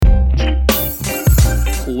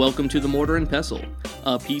Welcome to The Mortar and Pestle,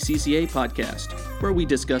 a PCCA podcast, where we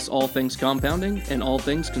discuss all things compounding and all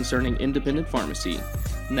things concerning independent pharmacy.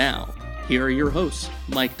 Now, here are your hosts,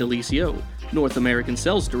 Mike Lisio, North American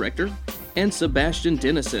Sales Director, and Sebastian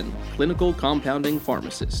Denison, Clinical Compounding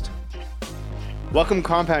Pharmacist. Welcome,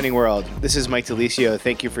 Compounding World. This is Mike Lisio.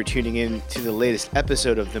 Thank you for tuning in to the latest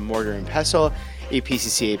episode of The Mortar and Pestle, a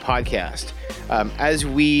PCCA podcast. As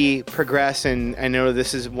we progress, and I know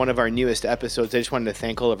this is one of our newest episodes, I just wanted to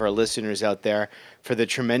thank all of our listeners out there for the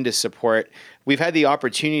tremendous support. We've had the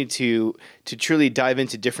opportunity to truly dive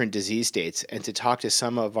into different disease states and to talk to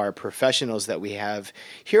some of our professionals that we have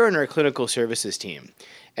here on our clinical services team.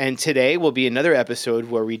 And today will be another episode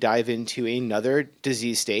where we dive into another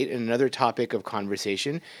disease state and another topic of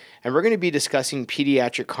conversation. And we're going to be discussing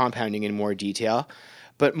pediatric compounding in more detail,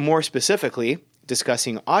 but more specifically,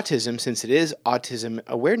 discussing autism since it is Autism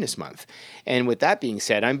Awareness Month. And with that being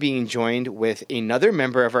said, I'm being joined with another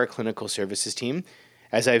member of our clinical services team.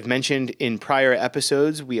 As I've mentioned in prior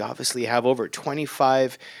episodes, we obviously have over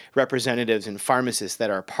 25 representatives and pharmacists that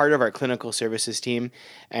are part of our clinical services team.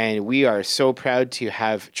 And we are so proud to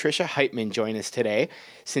have Tricia Heitman join us today,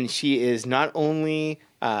 since she is not only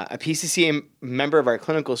a PCCA member of our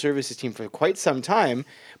clinical services team for quite some time,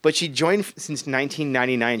 but she joined since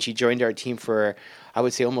 1999. She joined our team for, I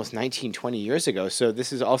would say, almost 19, 20 years ago. So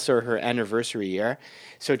this is also her anniversary year.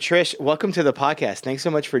 So Trish, welcome to the podcast. Thanks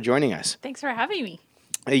so much for joining us. Thanks for having me.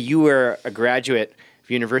 You were a graduate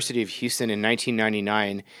of University of Houston in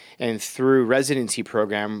 1999, and through residency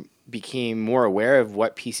program became more aware of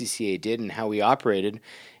what PCCA did and how we operated,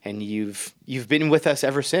 and you've been with us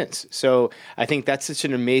ever since. So I think that's such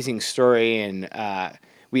an amazing story, and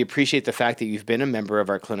we appreciate the fact that you've been a member of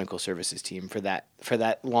our clinical services team for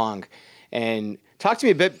that long. And talk to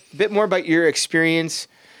me a bit more about your experience,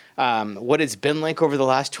 what it's been like over the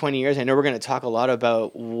last 20 years. I know we're going to talk a lot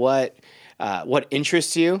about what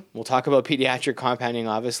interests you. We'll talk about pediatric compounding,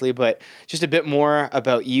 obviously, but just a bit more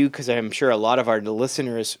about you, because I'm sure a lot of our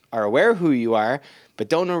listeners are aware of who you are, but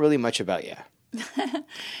don't know really much about you.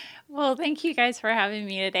 Well, thank you guys for having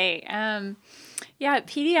me today.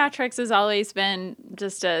 Pediatrics has always been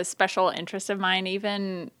just a special interest of mine.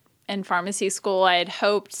 Even in pharmacy school, I had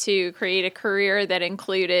hoped to create a career that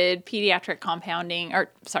included pediatric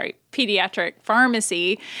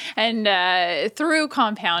pharmacy, and through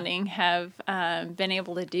compounding have been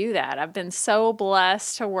able to do that. I've been so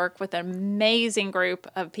blessed to work with an amazing group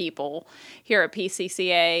of people here at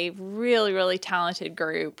PCCA, really, really talented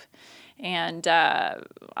group. And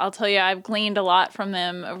I'll tell you, I've gleaned a lot from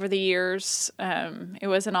them over the years. It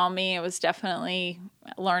wasn't all me. It was definitely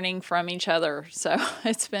learning from each other. So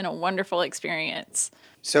it's been a wonderful experience.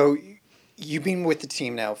 So you've been with the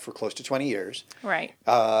team now for close to 20 years. Right.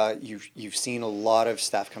 You've seen a lot of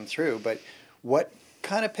staff come through, but what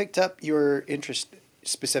kind of picked up your interest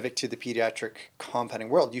specific to the pediatric compounding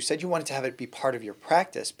world? You said you wanted to have it be part of your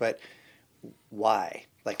practice, but why?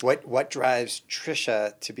 Like, what drives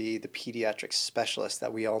Tricia to be the pediatric specialist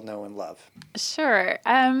that we all know and love? Sure.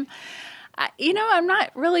 I'm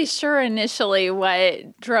not really sure initially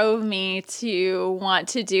what drove me to want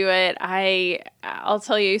to do it. I'll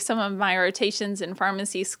tell you, some of my rotations in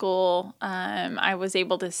pharmacy school, I was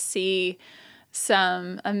able to see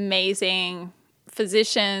some amazing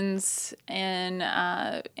physicians in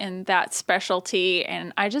that specialty,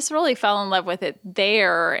 and I just really fell in love with it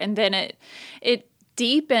there. And then it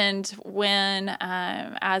deepened when,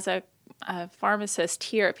 as a pharmacist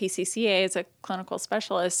here at PCCA, as a clinical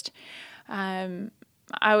specialist, I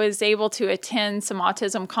was able to attend some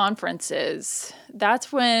autism conferences.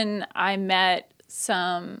 That's when I met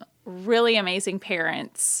some really amazing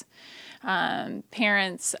parents of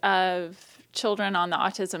children on the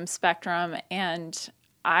autism spectrum, and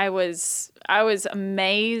I was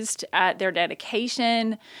amazed at their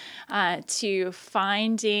dedication to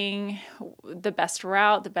finding the best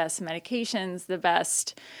route, the best medications, the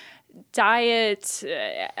best diet,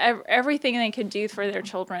 everything they could do for their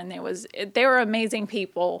children. They were amazing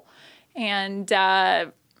people, and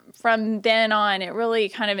from then on, it really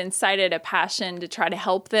kind of incited a passion to try to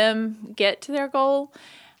help them get to their goal.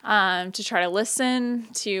 To try to listen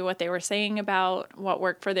to what they were saying about what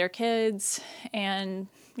worked for their kids, and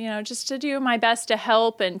just to do my best to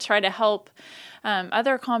help and try to help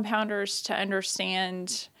other compounders to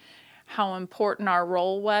understand how important our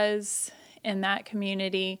role was in that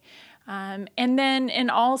community, and then in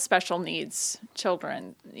all special needs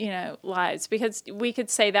children, lives, because we could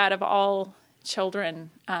say that of all children,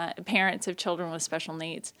 parents of children with special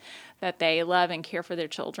needs, that they love and care for their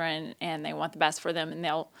children and they want the best for them, and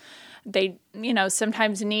they'll they,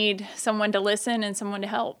 sometimes need someone to listen and someone to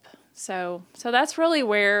help. So that's really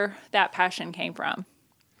where that passion came from.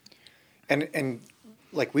 And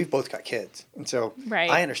like, we've both got kids, and so Right.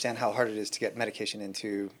 I understand how hard it is to get medication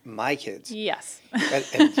into my kids. Yes.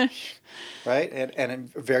 Right?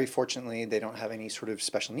 And very fortunately, they don't have any sort of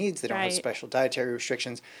special needs. They don't have Right. special dietary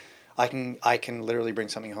restrictions. I can literally bring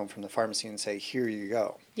something home from the pharmacy and say, here you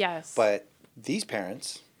go. Yes. But these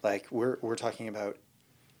parents, like, we're talking about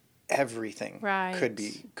everything. Right.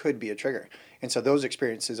 could be a trigger. And so those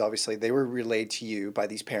experiences, obviously, they were relayed to you by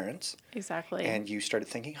these parents. Exactly. And you started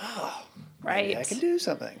thinking, Right. maybe I can do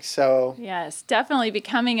something. So Yes, definitely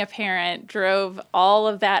becoming a parent drove all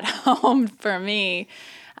of that home for me.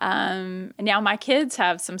 Now my kids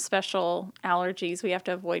have some special allergies. We have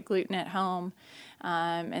to avoid gluten at home.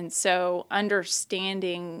 And so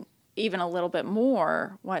understanding even a little bit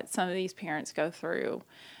more what some of these parents go through.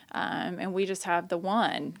 And we just have the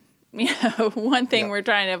one thing we're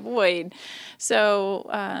trying to avoid.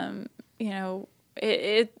 So,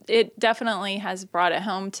 it definitely has brought it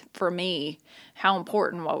home for me how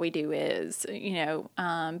important what we do is,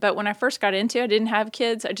 but when I first got into it, I didn't have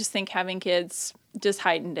kids. I just think having kids just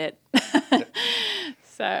heightened it.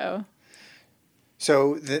 So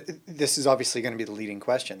this is obviously going to be the leading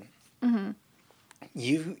question. Mm-hmm.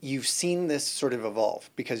 You've seen this sort of evolve,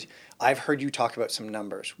 because I've heard you talk about some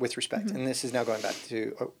numbers with respect, Mm-hmm. and this is now going back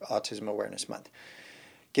to Autism Awareness Month.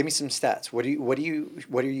 Give me some stats. What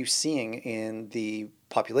are you seeing in the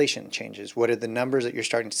population changes? What are the numbers that you're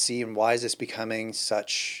starting to see, and why is this becoming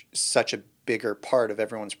such a bigger part of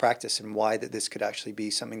everyone's practice, and why that this could actually be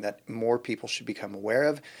something that more people should become aware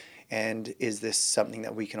of? And is this something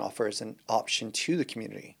that we can offer as an option to the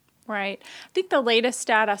community? Right. I think the latest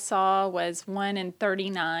stat I saw was 1 in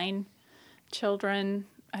 39 children.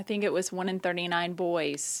 I think it was 1 in 39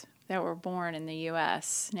 boys that were born in the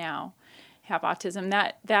U.S. now have autism.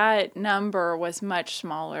 That number was much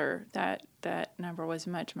smaller. That number was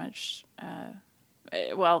much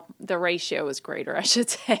the ratio was greater, I should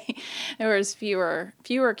say. There was fewer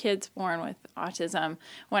kids born with autism.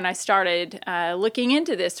 When I started looking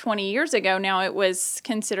into this 20 years ago, now it was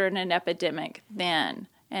considered an epidemic then.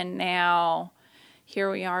 And now here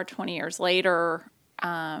we are 20 years later.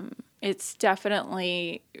 It's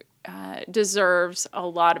definitely deserves a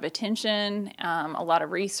lot of attention, a lot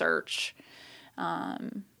of research.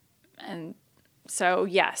 And so,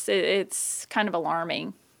 yes, it's kind of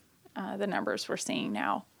alarming, the numbers we're seeing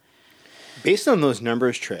now. Based on those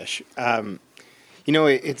numbers, Trish,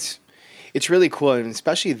 it's really cool, and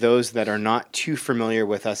especially those that are not too familiar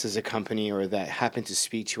with us as a company or that happen to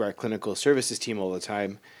speak to our clinical services team all the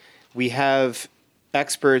time. We have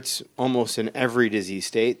experts almost in every disease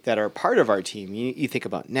state that are part of our team. You think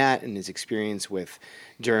about Nat and his experience with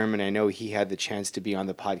derm, and I know he had the chance to be on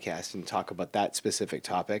the podcast and talk about that specific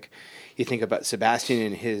topic. You think about Sebastian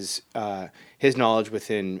and his knowledge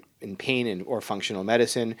in pain or functional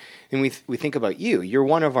medicine, and we think about you. You're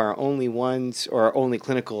one of our only ones, or our only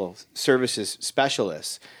clinical services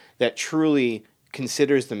specialists that truly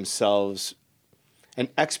considers themselves an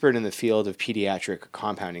expert in the field of pediatric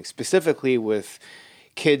compounding, specifically with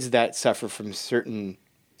kids that suffer from certain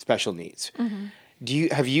special needs. Mm-hmm.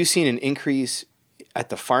 Have you seen an increase at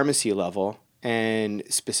the pharmacy level and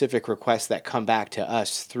specific requests that come back to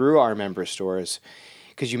us through our member stores?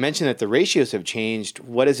 Because you mentioned that the ratios have changed.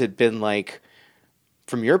 What has it been like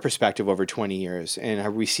from your perspective over 20 years? And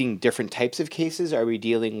are we seeing different types of cases? Are we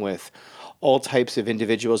dealing with all types of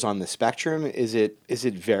individuals on the spectrum? Is it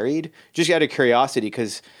varied? Just out of curiosity,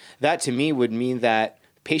 because that to me would mean that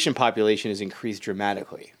patient population has increased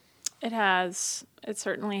dramatically. It has. It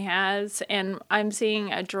certainly has. And I'm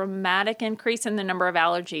seeing a dramatic increase in the number of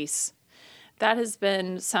allergies. That has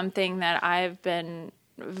been something that I've been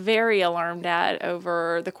very alarmed at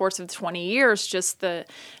over the course of 20 years, just the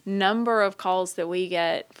number of calls that we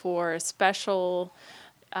get for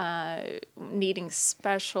needing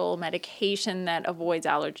special medication that avoids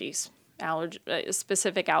allergies.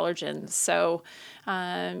 Specific allergens. So,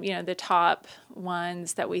 the top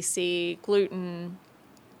ones that we see: gluten,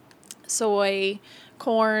 soy,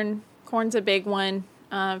 corn. Corn's a big one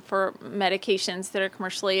for medications that are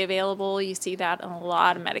commercially available. You see that in a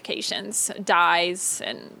lot of medications, dyes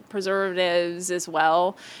and preservatives as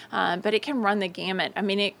well. But it can run the gamut. I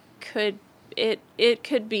mean, it could it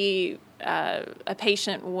could be a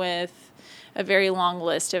patient with a very long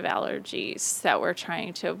list of allergies that we're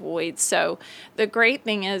trying to avoid. So the great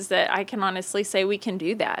thing is that I can honestly say we can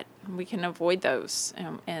do that. We can avoid those.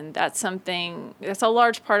 And that's a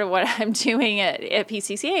large part of what I'm doing at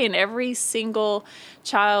PCCA. And every single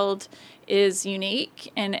child is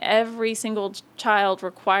unique, and every single child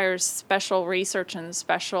requires special research and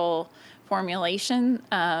special formulation.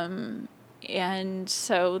 And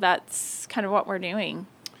so that's kind of what we're doing.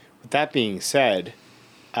 With that being said,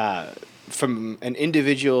 from an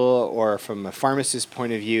individual or from a pharmacist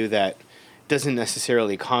point of view that doesn't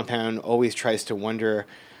necessarily compound, always tries to wonder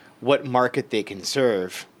what market they can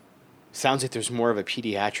serve, sounds like there's more of a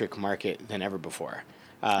pediatric market than ever before.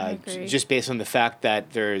 I agree. Just based on the fact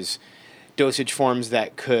that there's dosage forms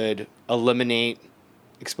that could eliminate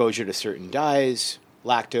exposure to certain dyes,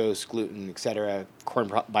 lactose, gluten, etc., corn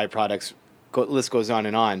byproducts, list goes on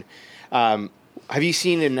and on. Have you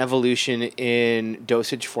seen an evolution in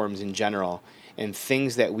dosage forms in general and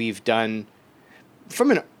things that we've done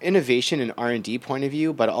from an innovation and R&D point of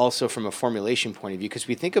view, but also from a formulation point of view? Because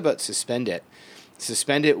we think about Suspendit.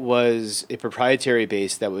 Suspendit was a proprietary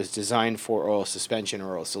base that was designed for oral suspension,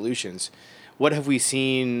 oral solutions. What have we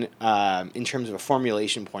seen in terms of a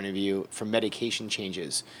formulation point of view from medication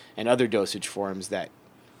changes and other dosage forms that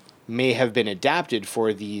may have been adapted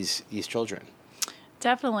for these children?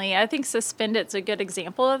 Definitely. I think Suspendit's a good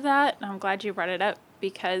example of that. I'm glad you brought it up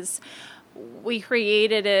because we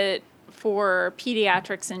created it for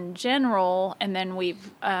pediatrics in general, and then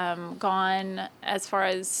we've gone as far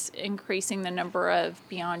as increasing the number of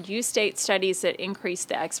beyond use date studies that increase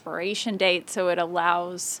the expiration date, so it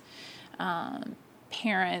allows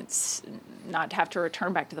parents not to have to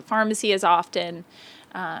return back to the pharmacy as often,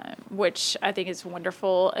 which I think is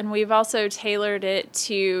wonderful. And we've also tailored it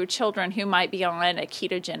to children who might be on a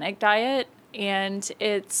ketogenic diet, and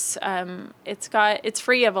it's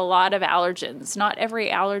free of a lot of allergens. Not every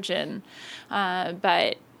allergen,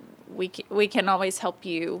 but we can always help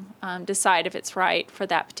you decide if it's right for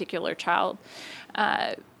that particular child.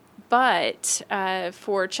 But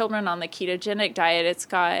for children on the ketogenic diet, it's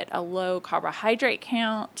got a low carbohydrate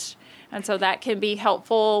count. And so that can be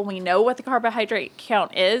helpful. We know what the carbohydrate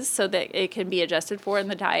count is so that it can be adjusted for in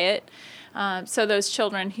the diet. So those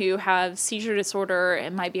children who have seizure disorder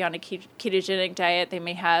and might be on a ketogenic diet, they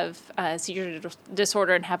may have seizure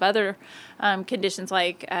disorder and have other conditions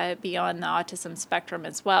like beyond the autism spectrum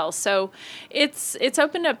as well. So it's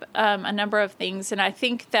opened up a number of things, and I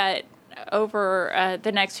think that over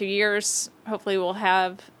the next few years, hopefully we'll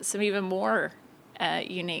have some even more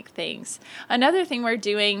unique things. Another thing we're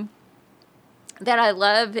doing that I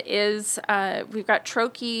love is we've got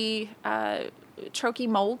troche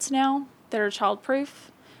molds now that are childproof.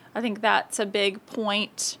 I think that's a big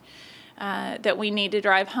point that we need to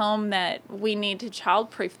drive home, that we need to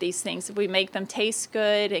childproof these things. If we make them taste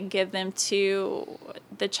good and give them to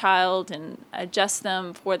the child and adjust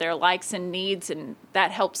them for their likes and needs, and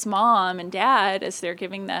that helps mom and dad as they're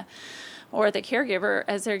giving or the caregiver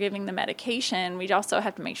as they're giving the medication, we also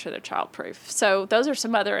have to make sure they're childproof. So those are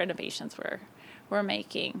some other innovations we're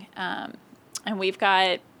making. And we've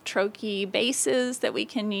got troche bases that we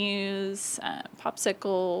can use,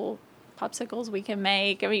 popsicles we can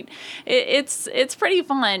make. I mean, it's pretty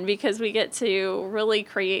fun because we get to really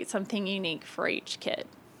create something unique for each kid.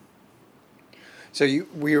 So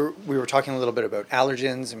we were talking a little bit about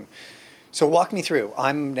allergens, and so walk me through.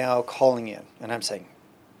 I'm now calling in and I'm saying,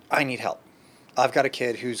 I need help. I've got a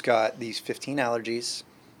kid who's got these 15 allergies,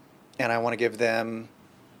 and I want to give them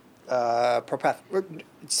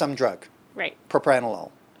some drug. Right.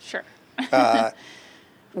 Propranolol. Sure.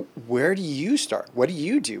 Where do you start? What do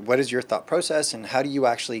you do? What is your thought process, and how do you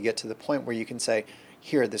actually get to the point where you can say,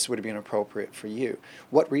 here, this would have been appropriate for you?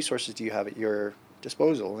 What resources do you have at your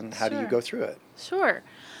disposal, and how do you go through it? Sure.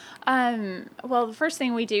 Well, the first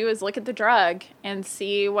thing we do is look at the drug and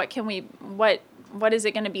see what is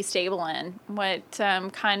it going to be stable in? What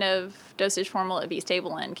kind of dosage form will it be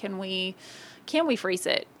stable in? Can we freeze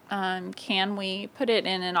it? Can we put it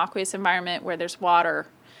in an aqueous environment where there's water?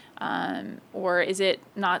 Or is it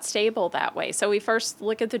not stable that way? So we first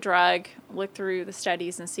look at the drug, look through the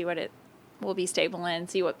studies and see what it will be stable in,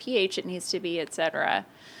 see what pH it needs to be, etc.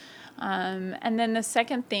 And then the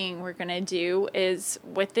second thing we're going to do is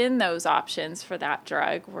within those options for that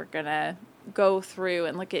drug, we're going to go through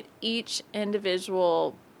and look at each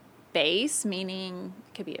individual base, meaning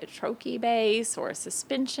it could be a troche base or a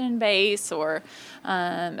suspension base or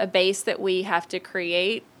a base that we have to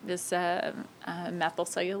create, this methyl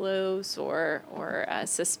cellulose or a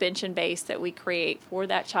suspension base that we create for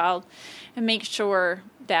that child, and make sure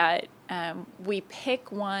that we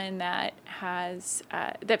pick one that has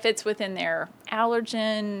that fits within their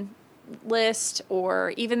allergen list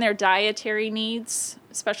or even their dietary needs,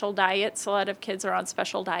 special diets. A lot of kids are on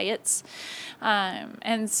special diets.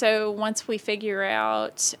 And so once we figure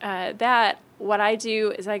out that, what I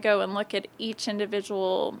do is I go and look at each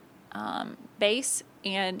individual base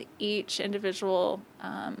and each individual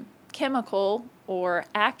chemical or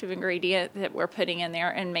active ingredient that we're putting in there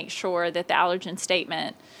and make sure that the allergen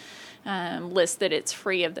statement lists that it's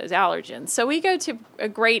free of those allergens. So we go to a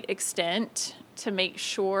great extent to make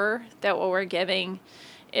sure that what we're giving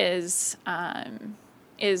is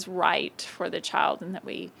right for the child, and that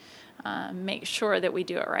we make sure that we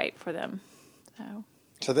do it right for them.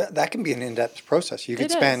 So that can be an in-depth process. You could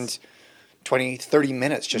spend 20, 30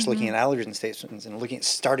 minutes just looking at allergen statements and looking at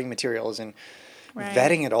starting materials and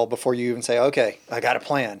vetting it all before you even say, okay, I got a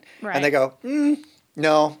plan. Right. And they go,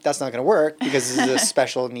 no, that's not going to work because this is a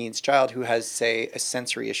special needs child who has, say, a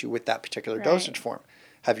sensory issue with that particular dosage form.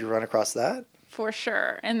 Have you run across that? For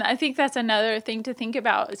sure. And I think that's another thing to think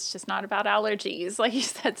about. It's just not about allergies. Like you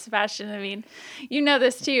said, Sebastian, I mean, you know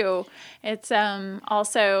this too. It's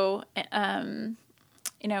also,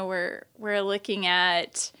 we're looking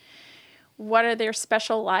at what are their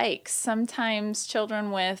special likes. Sometimes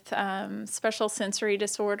children with special sensory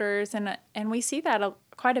disorders, and we see that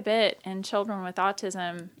quite a bit in children with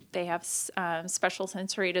autism, they have special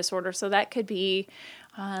sensory disorder. So that could be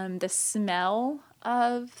the smell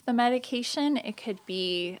of the medication. It could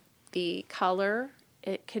be the color.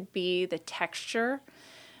 It could be the texture.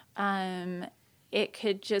 It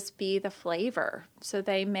could just be the flavor. So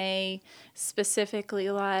they may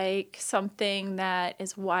specifically like something that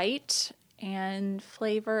is white and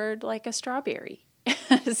flavored like a strawberry.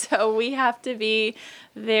 So we have to be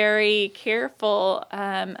very careful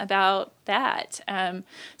about that.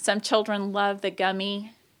 Some children love the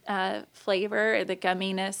gummy flavor, the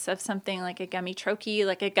gumminess of something like a gummy troche,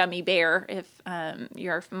 like a gummy bear, if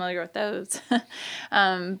you're familiar with those.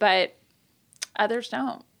 But others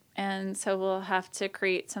don't. And so we'll have to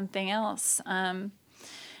create something else. And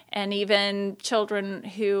even children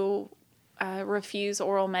who refuse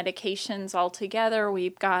oral medications altogether,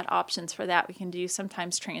 we've got options for that. We can do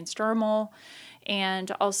sometimes transdermal,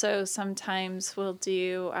 and also sometimes we'll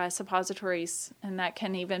do suppositories, and that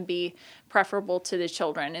can even be preferable to the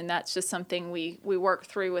children. And that's just something we work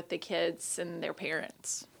through with the kids and their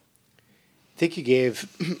parents. I think you gave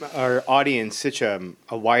our audience such a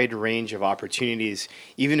wide range of opportunities.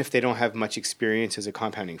 Even if they don't have much experience as a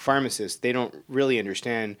compounding pharmacist, they don't really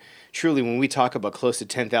understand. Truly, when we talk about close to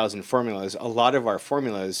 10,000 formulas, a lot of our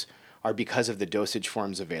formulas are because of the dosage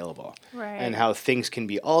forms available, and how things can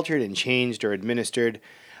be altered and changed or administered.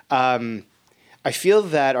 I feel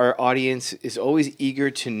that our audience is always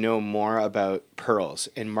eager to know more about Pearls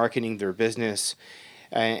and marketing their business.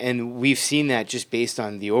 And we've seen that just based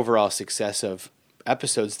on the overall success of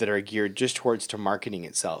episodes that are geared just towards to marketing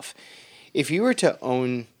itself. If you were to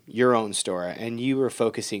own your own store and you were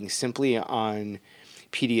focusing simply on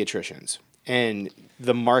pediatricians and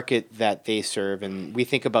the market that they serve, and we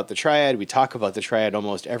think about the triad, we talk about the triad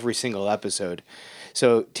almost every single episode.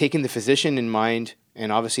 So taking the physician in mind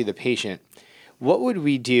and obviously the patient, what would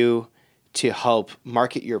we do to help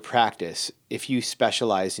market your practice if you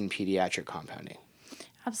specialize in pediatric compounding?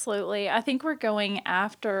 Absolutely. I think we're going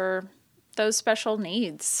after those special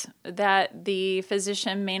needs that the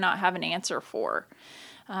physician may not have an answer for.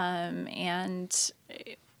 And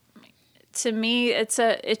to me,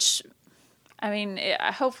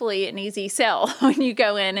 hopefully an easy sell when you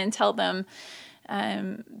go in and tell them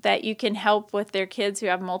that you can help with their kids who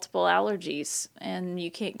have multiple allergies, and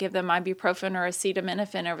you can't give them ibuprofen or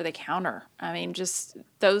acetaminophen over the counter. I mean, just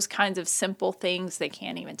those kinds of simple things they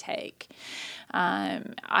can't even take.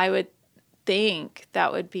 I would think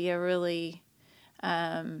that would be a really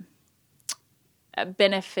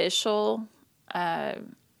beneficial,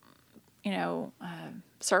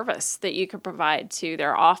 service that you could provide to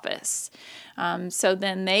their office. So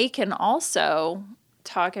then they can also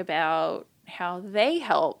talk about how they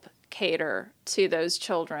help cater to those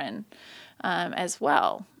children as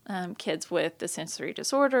well. Kids with the sensory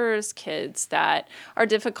disorders, kids that are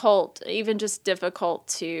difficult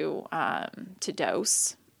to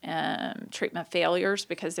dose, treatment failures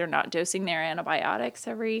because they're not dosing their antibiotics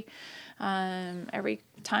every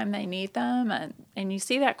time they need them, and you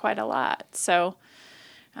see that quite a lot. So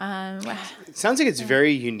It sounds like it's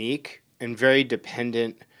very unique and very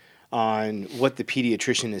dependent on what the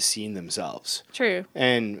pediatrician has seen themselves. True.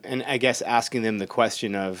 And I guess asking them the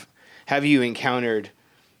question of, have you encountered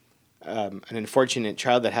an unfortunate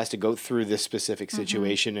child that has to go through this specific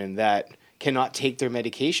situation and that cannot take their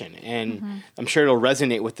medication? And I'm sure it'll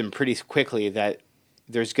resonate with them pretty quickly that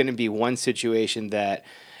there's going to be one situation that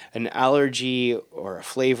an allergy or a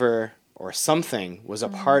flavor or something was a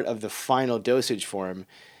part of the final dosage form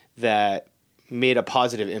that made a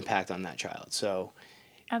positive impact on that child. So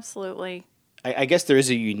absolutely. I guess there is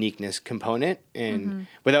a uniqueness component, and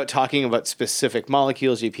without talking about specific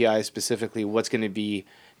molecules, APIs, specifically what's going to be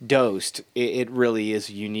dosed, it really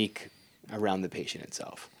is unique around the patient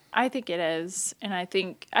itself. I think it is. And I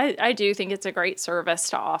do think it's a great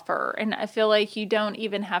service to offer. And I feel like you don't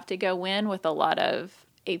even have to go in with a lot of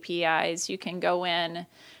APIs. You can go in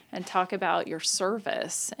and talk about your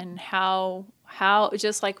service and how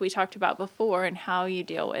just like we talked about before, and how you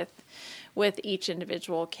deal with each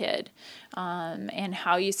individual kid, and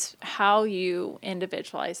how you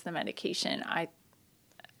individualize the medication.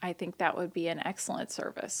 I think that would be an excellent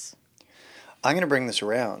service. I'm going to bring this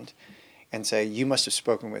around and say you must have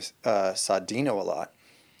spoken with Sadino a lot,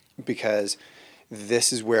 because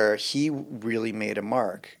this is where he really made a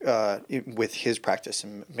mark with his practice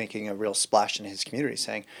and making a real splash in his community,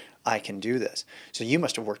 saying, I can do this. So you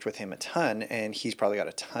must have worked with him a ton, and he's probably got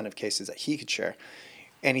a ton of cases that he could share.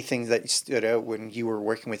 Anything that stood out when you were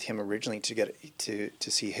working with him originally to get to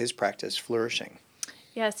see his practice flourishing?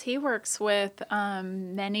 Yes, he works with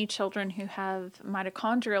many children who have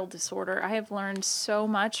mitochondrial disorder. I have learned so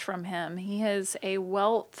much from him. He has a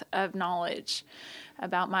wealth of knowledge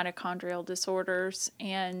about mitochondrial disorders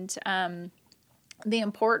and the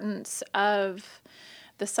importance of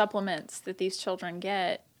the supplements that these children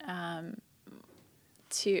get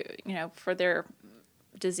for their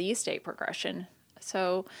disease state progression.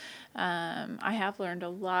 So I have learned a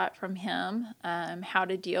lot from him, how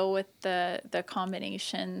to deal with the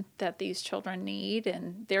combination that these children need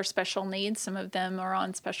and their special needs. Some of them are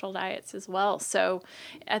on special diets as well. So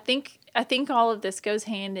I think all of this goes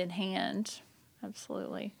hand in hand.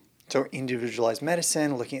 Absolutely. So individualized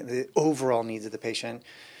medicine, looking at the overall needs of the patient,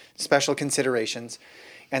 special considerations,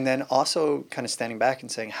 and then also kind of standing back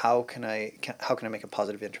and saying, how can I make a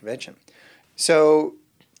positive intervention? So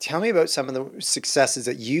tell me about some of the successes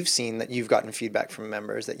that you've seen, that you've gotten feedback from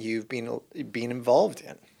members, that you've been involved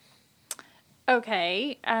in.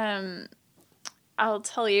 Okay. I'll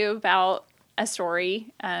tell you about a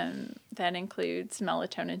story that includes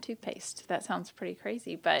melatonin toothpaste. That sounds pretty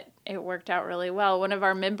crazy, but it worked out really well. One of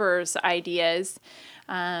our members' ideas,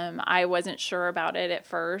 I wasn't sure about it at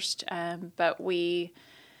first, but we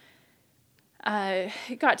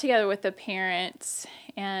got together with the parents,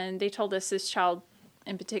 and they told us this child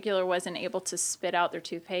in particular wasn't able to spit out their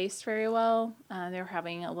toothpaste very well. They were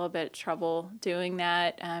having a little bit of trouble doing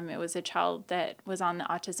that. It was a child that was on the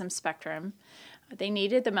autism spectrum. They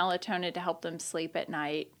needed the melatonin to help them sleep at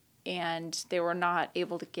night, and they were not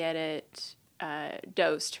able to get it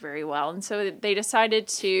dosed very well. And so they decided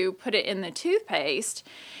to put it in the toothpaste.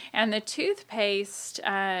 And the toothpaste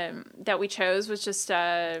that we chose was just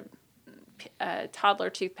a toddler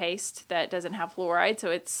toothpaste that doesn't have fluoride, so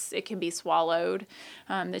it can be swallowed.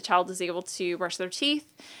 The child is able to brush their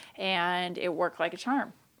teeth, and it worked like a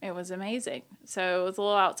charm. It was amazing. So it was a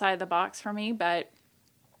little outside the box for me, but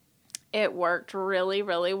it worked really,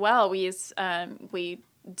 really well. We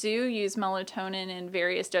do use melatonin in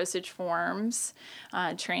various dosage forms,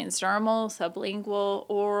 transdermal, sublingual,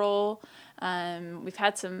 oral. We've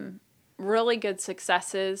had some really good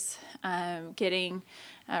successes getting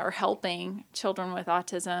or helping children with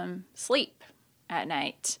autism sleep at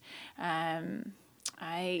night.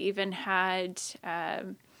 I even had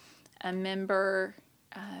a member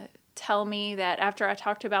tell me that after I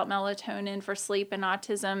talked about melatonin for sleep and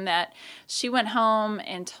autism, that she went home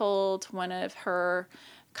and told one of her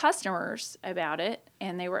customers about it,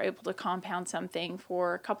 and they were able to compound something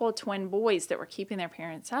for a couple of twin boys that were keeping their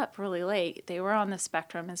parents up really late. They were on the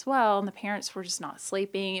spectrum as well, and the parents were just not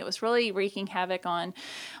sleeping. It was really wreaking havoc on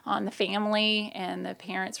the family and the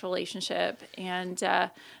parents' relationship, and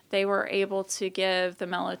they were able to give the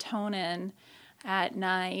melatonin at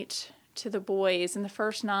night to the boys. And the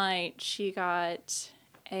first night she got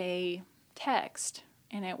a text,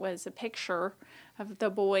 and it was a picture of the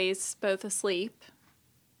boys both asleep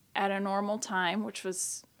at a normal time, which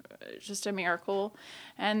was just a miracle.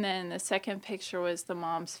 And then the second picture was the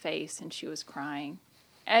mom's face, and she was crying.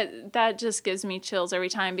 That just gives me chills every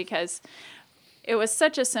time, because it was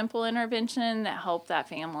such a simple intervention that helped that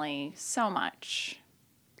family so much.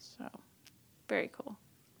 So, very cool.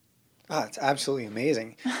 Oh, it's absolutely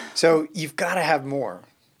amazing. So you've got to have more.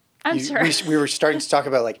 I'm sure. We were starting to talk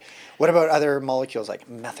about, like, what about other molecules like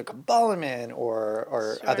methylcobalamin or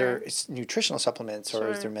Sure. other nutritional supplements, or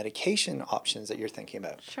is Sure. there medication options that you're thinking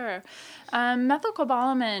about? Sure.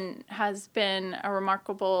 Methylcobalamin has been a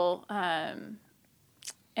remarkable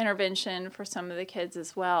intervention for some of the kids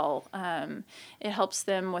as well. It helps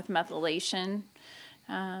them with methylation,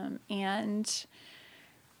 and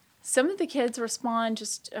some of the kids respond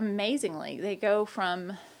just amazingly. They go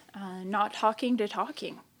from not talking to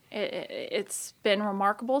talking. It's been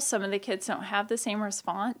remarkable. Some of the kids don't have the same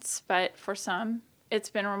response, but for some, it's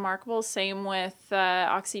been remarkable. Same with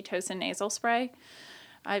oxytocin nasal spray.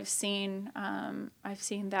 I've seen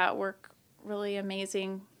that work really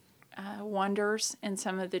amazing wonders in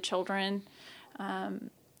some of the children, and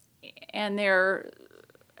they're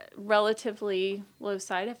relatively low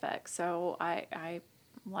side effects. So I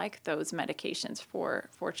like those medications for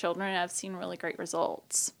children. I've seen really great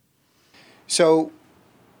results. So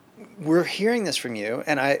we're hearing this from you,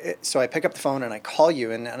 and I pick up the phone and I call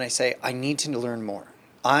you and I say, I need to learn more.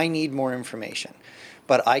 I need more information,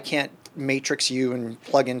 but I can't matrix you and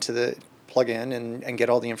plug in and get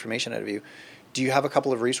all the information out of you. Do you have a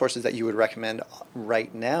couple of resources that you would recommend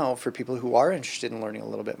right now for people who are interested in learning a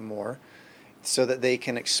little bit more so that they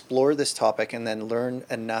can explore this topic and then learn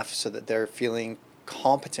enough so that they're feeling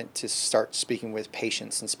competent to start speaking with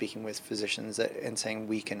patients and speaking with physicians and saying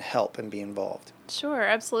we can help and be involved? Sure,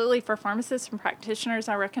 absolutely. For pharmacists and practitioners,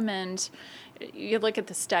 I recommend you look at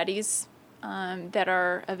the studies that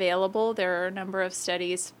are available. There are a number of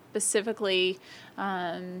studies specifically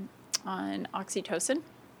on oxytocin.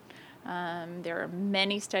 There are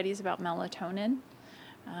many studies about melatonin.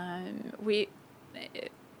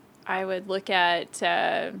 I would look at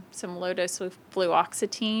some low-dose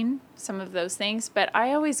fluoxetine, some of those things, but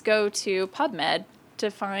I always go to PubMed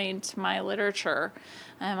to find my literature.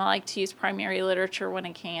 I like to use primary literature when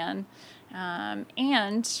I can.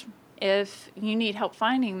 And if you need help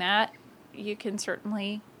finding that, you can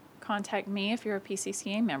certainly contact me if you're a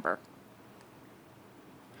PCCA member.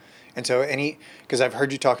 And so because I've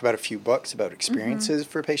heard you talk about a few books about experiences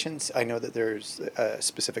for patients. I know that there's a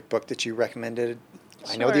specific book that you recommended.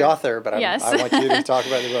 Sure. I know the author, but yes. I want you to talk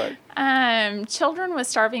about the book. Children with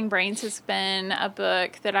Starving Brains has been a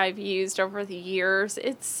book that I've used over the years.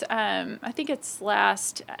 It's, I think its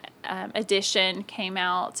last edition came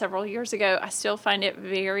out several years ago. I still find it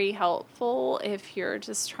very helpful if you're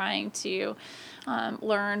just trying to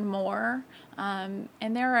learn more.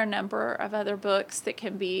 And there are a number of other books that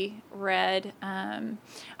can be read.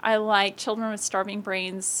 I like Children with Starving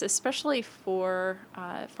Brains, especially for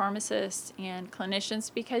pharmacists and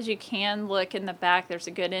clinicians, because you can look in the back. There's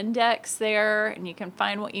a good index there, and you can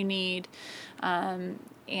find what you need.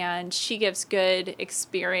 And she gives good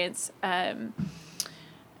experience.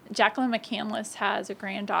 Jacqueline McCandless has a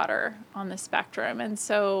granddaughter on the spectrum, and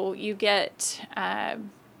so you get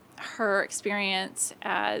her experience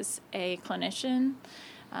as a clinician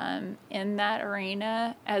in that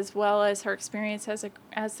arena, as well as her experience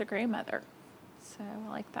as the grandmother. So I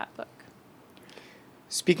like that book.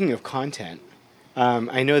 Speaking of content,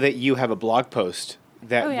 I know that you have a blog post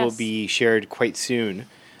that will be shared quite soon,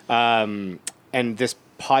 and this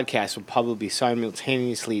podcast will probably be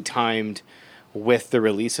simultaneously timed with the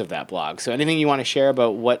release of that blog. So anything you want to share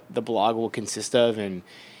about what the blog will consist of and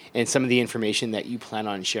some of the information that you plan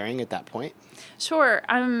on sharing at that point? Sure.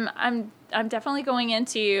 I'm definitely going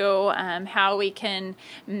into how we can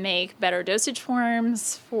make better dosage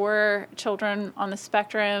forms for children on the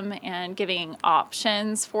spectrum and giving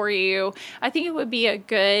options for you. I think it would be a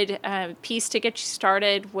good piece to get you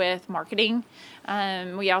started with marketing.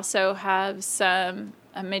 We also have some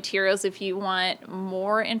materials if you want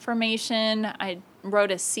more information. I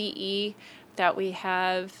wrote a CE that we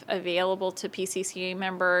have available to PCCA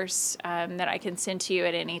members that I can send to you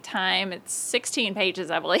at any time. It's 16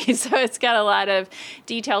 pages, I believe, so it's got a lot of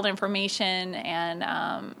detailed information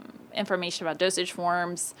and information about dosage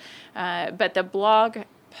forms. But the blog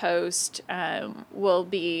post will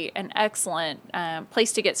be an excellent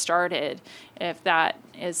place to get started if that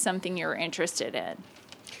is something you're interested in.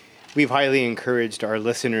 We've highly encouraged our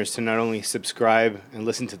listeners to not only subscribe and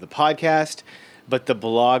listen to the podcast, but the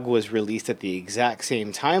blog was released at the exact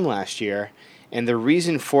same time last year. And the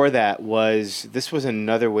reason for that was this was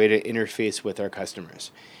another way to interface with our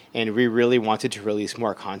customers. And we really wanted to release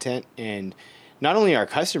more content. And not only our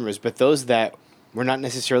customers, but those that were not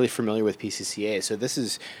necessarily familiar with PCCA. So this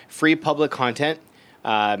is free public content.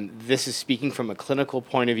 This is speaking from a clinical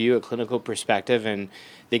point of view, a clinical perspective, and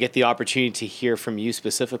they get the opportunity to hear from you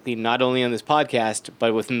specifically, not only on this podcast,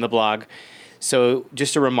 but within the blog. So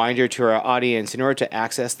just a reminder to our audience, in order to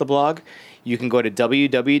access the blog, you can go to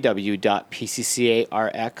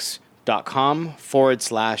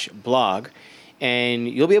www.pccarx.com/blog, and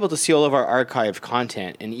you'll be able to see all of our archived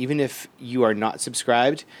content. And even if you are not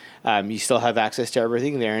subscribed, you still have access to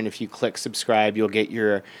everything there. And if you click subscribe, you'll get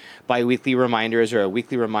your bi-weekly reminders or a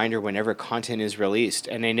weekly reminder whenever content is released.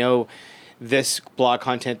 And I know this blog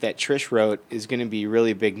content that Trish wrote is going to be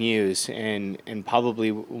really big news and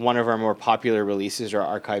probably one of our more popular releases or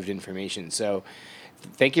archived information. So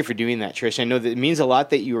thank you for doing that, Trish. I know that it means a lot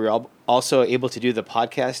that you were also able to do the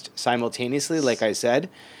podcast simultaneously, like I said.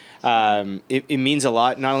 It means a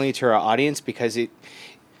lot, not only to our audience, because I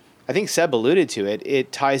think Seb alluded to it.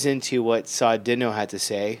 It ties into what Dino had to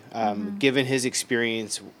say. Given his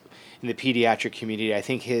experience in the pediatric community, I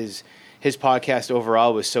think his podcast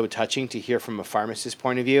overall was so touching to hear from a pharmacist's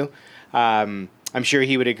point of view. I'm sure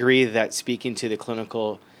he would agree that speaking to the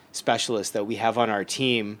clinical specialist that we have on our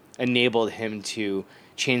team enabled him to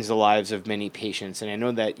change the lives of many patients. And I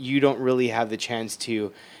know that you don't really have the chance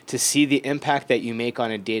to see the impact that you make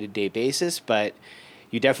on a day-to-day basis, but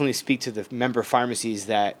you definitely speak to the member pharmacies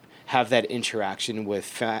that have that interaction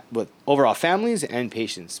with overall families and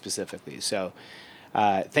patients specifically. So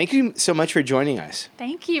thank you so much for joining us.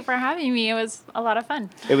 Thank you for having me. It was a lot of fun.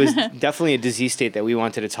 It was definitely a disease state that we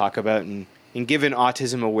wanted to talk about. And given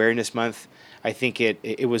Autism Awareness Month, I think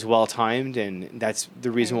it was well-timed, and that's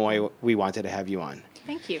the reason why we wanted to have you on.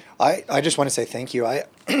 Thank you. I just want to say thank you.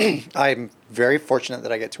 I'm very fortunate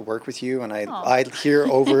that I get to work with you, and I hear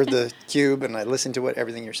over the cube, and I listen to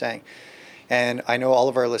everything you're saying. And I know all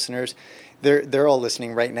of our listeners, they're all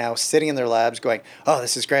listening right now, sitting in their labs going, oh,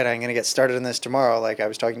 this is great. I'm going to get started on this tomorrow. Like I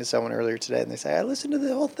was talking to someone earlier today, and they say, I listened to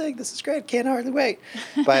the whole thing. This is great. Can't hardly wait.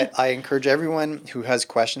 But I encourage everyone who has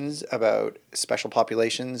questions about special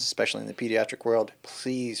populations, especially in the pediatric world,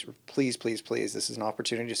 please, please, please, please. This is an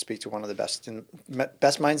opportunity to speak to one of the best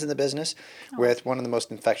minds in the business with one of the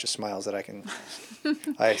most infectious smiles that I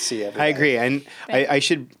see every day. I agree. And I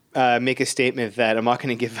should make a statement that I'm not going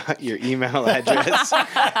to give out your email address.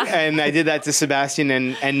 And I did that to Sebastian,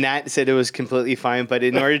 and Nat said it was completely fine. But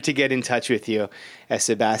in order to get in touch with you, as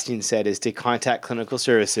Sebastian said, is to contact clinical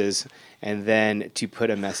services and then to put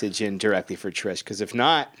a message in directly for Trish. Because if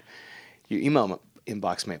not, your email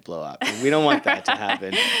inbox might blow up. And we don't want that to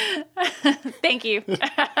happen. Thank you.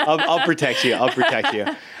 I'll protect you.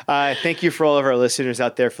 Thank you for all of our listeners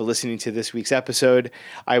out there for listening to this week's episode.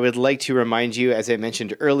 I would like to remind you, as I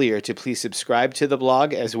mentioned earlier, to please subscribe to the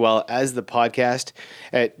blog as well as the podcast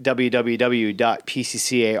at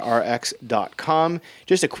www.pccarx.com.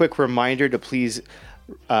 Just a quick reminder to please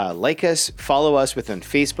like us, follow us within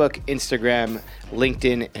Facebook, Instagram,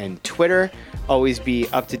 LinkedIn, and Twitter. Always be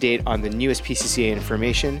up to date on the newest PCCA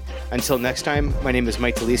information. Until next time, my name is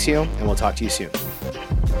Mike Lisio, and we'll talk to you soon.